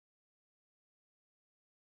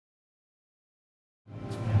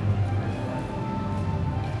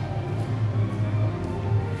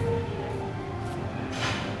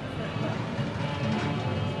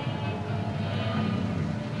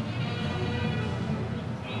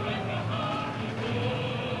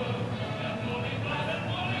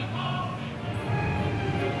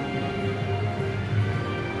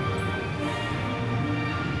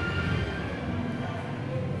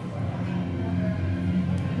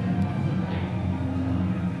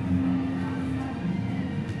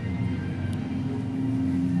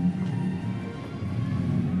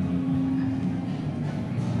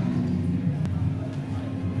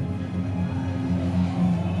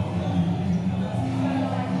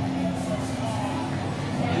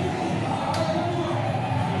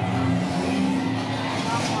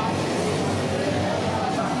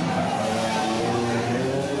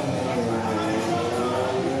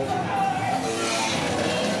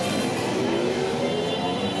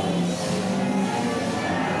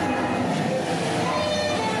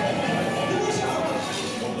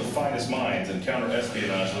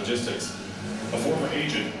counter-espionage logistics. A former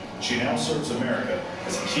agent, she now serves America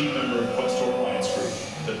as a key member of Questor Alliance Group,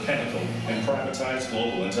 the pinnacle in privatized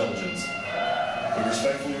global intelligence. We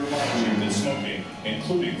respectfully remind you that smoking,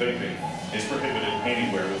 including vaping, is prohibited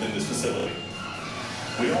anywhere within this facility.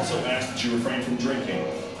 We also ask that you refrain from drinking,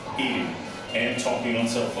 eating, and talking on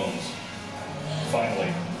cell phones.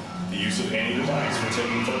 Finally, the use of any device for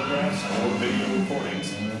taking photographs or video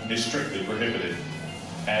recordings is strictly prohibited,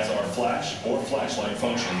 as are flash or flashlight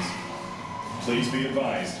functions. Please be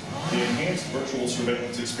advised, the enhanced virtual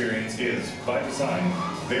surveillance experience is, by design,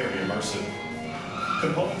 very immersive.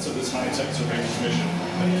 Components of this high-tech surveillance mission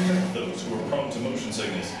may affect those who are prone to motion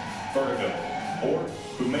sickness, vertigo, or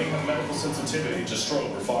who may have medical sensitivity to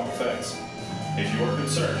strobe or fog effects. If you are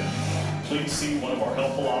concerned, please see one of our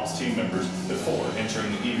helpful ops team members before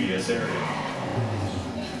entering the EVS area.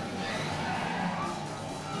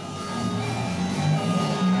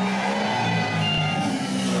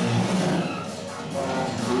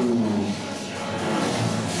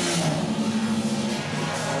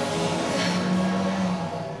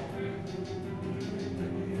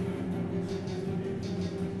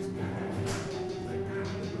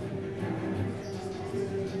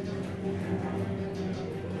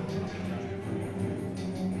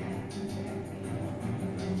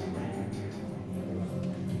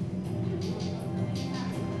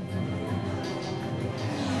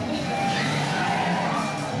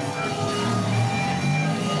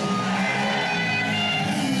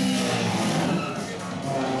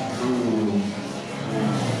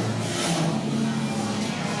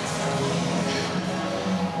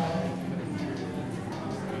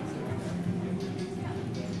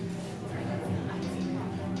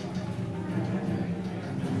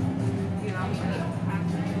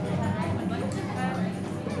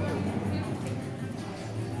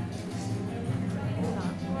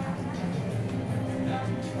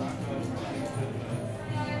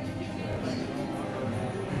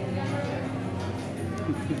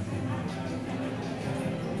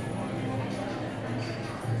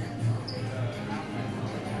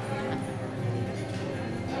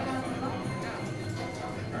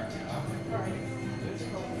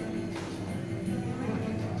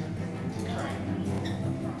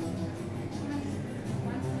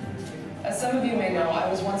 As some of you may know, I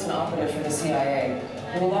was once an operative for the CIA,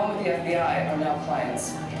 who along with the FBI are now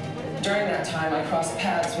clients. During that time, I crossed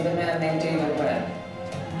paths with a man named David Webb.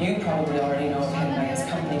 You probably already know of him by his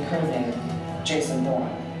company code name, Jason Bourne.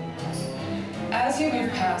 As you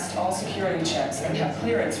have passed all security checks and have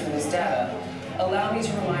clearance for this data, allow me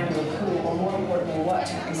to remind you of who, or more importantly, what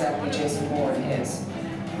exactly Jason Bourne is.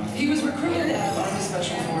 He was recruited out of Army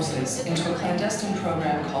Special Forces into a clandestine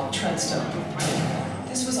program called Treadstone.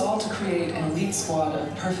 This was all to create an elite squad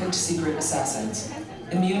of perfect secret assassins,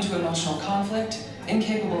 immune to emotional conflict,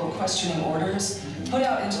 incapable of questioning orders, put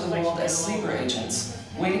out into the world as sleeper agents,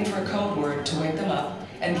 waiting for a code word to wake them up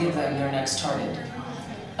and give them their next target.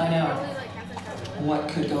 I know. What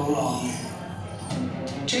could go wrong?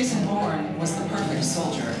 Jason Bourne was the perfect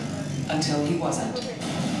soldier, until he wasn't.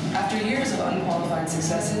 After years of unqualified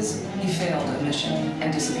successes, he failed a mission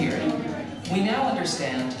and disappeared. We now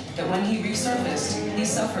understand that when he resurfaced, he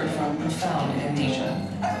suffered from profound amnesia.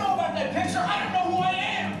 I don't know about that picture, I don't know who I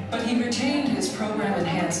am! But he retained his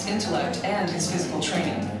program-enhanced intellect and his physical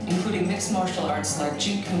training, including mixed martial arts like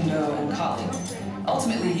Jeet Kune Do and Kali.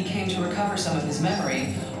 Ultimately, he came to recover some of his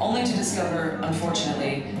memory, only to discover,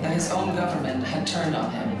 unfortunately, that his own government had turned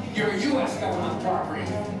on him. You're a U.S. government property.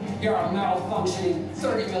 You're a malfunctioning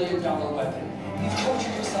 $30 million weapon. You've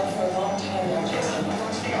tortured yourself for a long time now, Jason.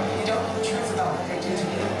 You don't know the truth about what they did to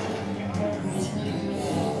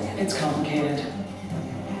you. It's complicated.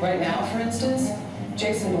 Right now, for instance,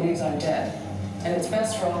 Jason believes I'm dead, and it's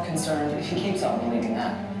best for all concerned if he keeps on believing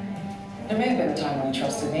that. There may have been a time when he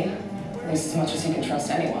trusted me, at least as much as he can trust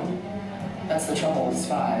anyone. That's the trouble with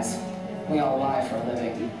spies. We all lie for a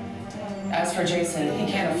living. As for Jason,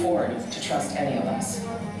 he can't afford to trust any of us.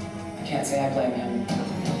 I can't say I blame him.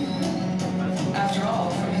 After all,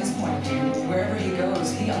 from his point of view, wherever he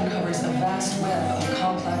goes, he uncovers a vast web of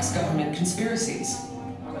complex government conspiracies.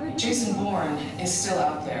 Jason Bourne is still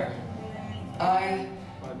out there. I,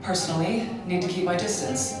 personally, need to keep my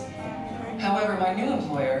distance. However, my new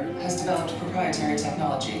employer has developed proprietary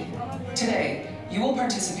technology. Today, you will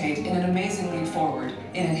participate in an amazing leap forward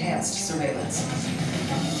in enhanced surveillance.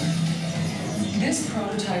 This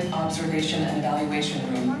prototype observation and evaluation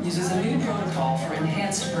room uses a new protocol for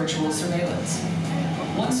enhanced virtual surveillance.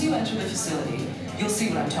 Once you enter the facility, you'll see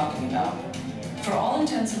what I'm talking about. For all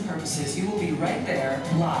intents and purposes, you will be right there,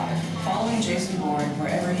 live, following Jason Bourne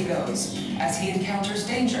wherever he goes, as he encounters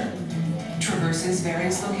danger. traverses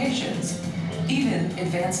various locations, even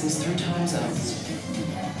advances through time zones.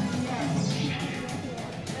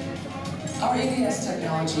 Our ABS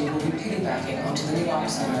technology will be piggybacking onto the new Op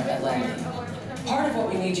Center at Lange. Part of what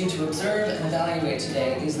we need you to observe and evaluate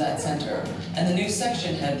today is that center, and the new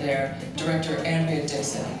section head there, Director Andrea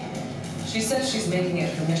Dixon. She says she's making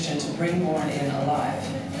it her mission to bring Bourne in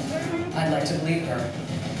alive. I'd like to believe her.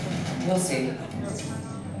 We'll see.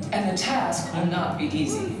 And the task will not be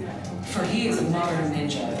easy, for he is a modern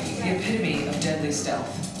ninja, the epitome of deadly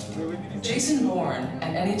stealth. Jason Bourne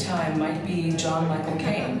at any time might be John Michael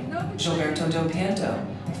Caine, Gilberto Del Piento,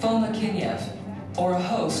 Foma Kinyev, or a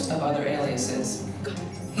host of other aliases.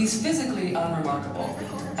 He's physically unremarkable.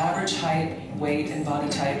 Average height, weight, and body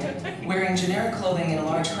type. Wearing generic clothing in a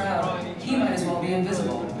large crowd, he might as well be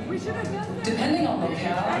invisible. Depending on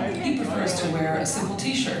locale, he prefers to wear a simple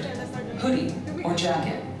t-shirt, hoodie, or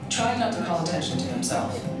jacket, trying not to call attention to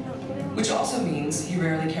himself. Which also means he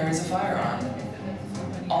rarely carries a firearm.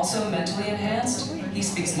 Also mentally enhanced, he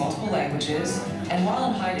speaks multiple languages, and while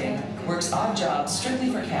in hiding, works odd jobs strictly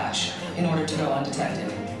for cash in order to go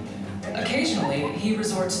undetected. Occasionally, he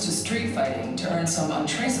resorts to street fighting to earn some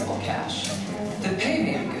untraceable cash. The pay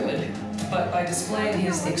may be good, but by displaying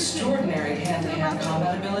his extraordinary hand-to-hand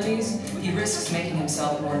combat abilities, he risks making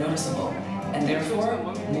himself more noticeable, and therefore,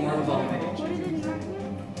 more vulnerable.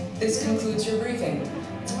 This concludes your briefing.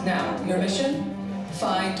 Now, your mission?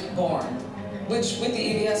 Find Bourne, which with the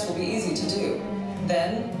EBS will be easy to do.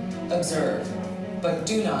 Then, observe, but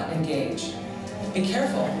do not engage. Be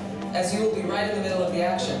careful, as you will be right in the middle of the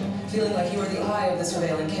action, feeling like you are the eye of the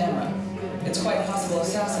surveilling camera. It's quite possible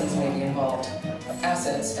assassins may be involved.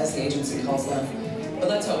 Assets, as the agency calls them. But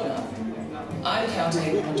let's hope not. I'm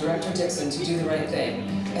counting on Director Dixon to do the right thing,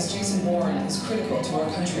 as Jason Bourne is critical to our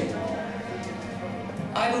country.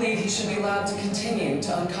 I believe he should be allowed to continue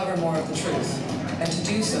to uncover more of the truth, and to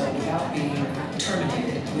do so without being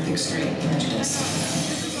terminated with extreme prejudice.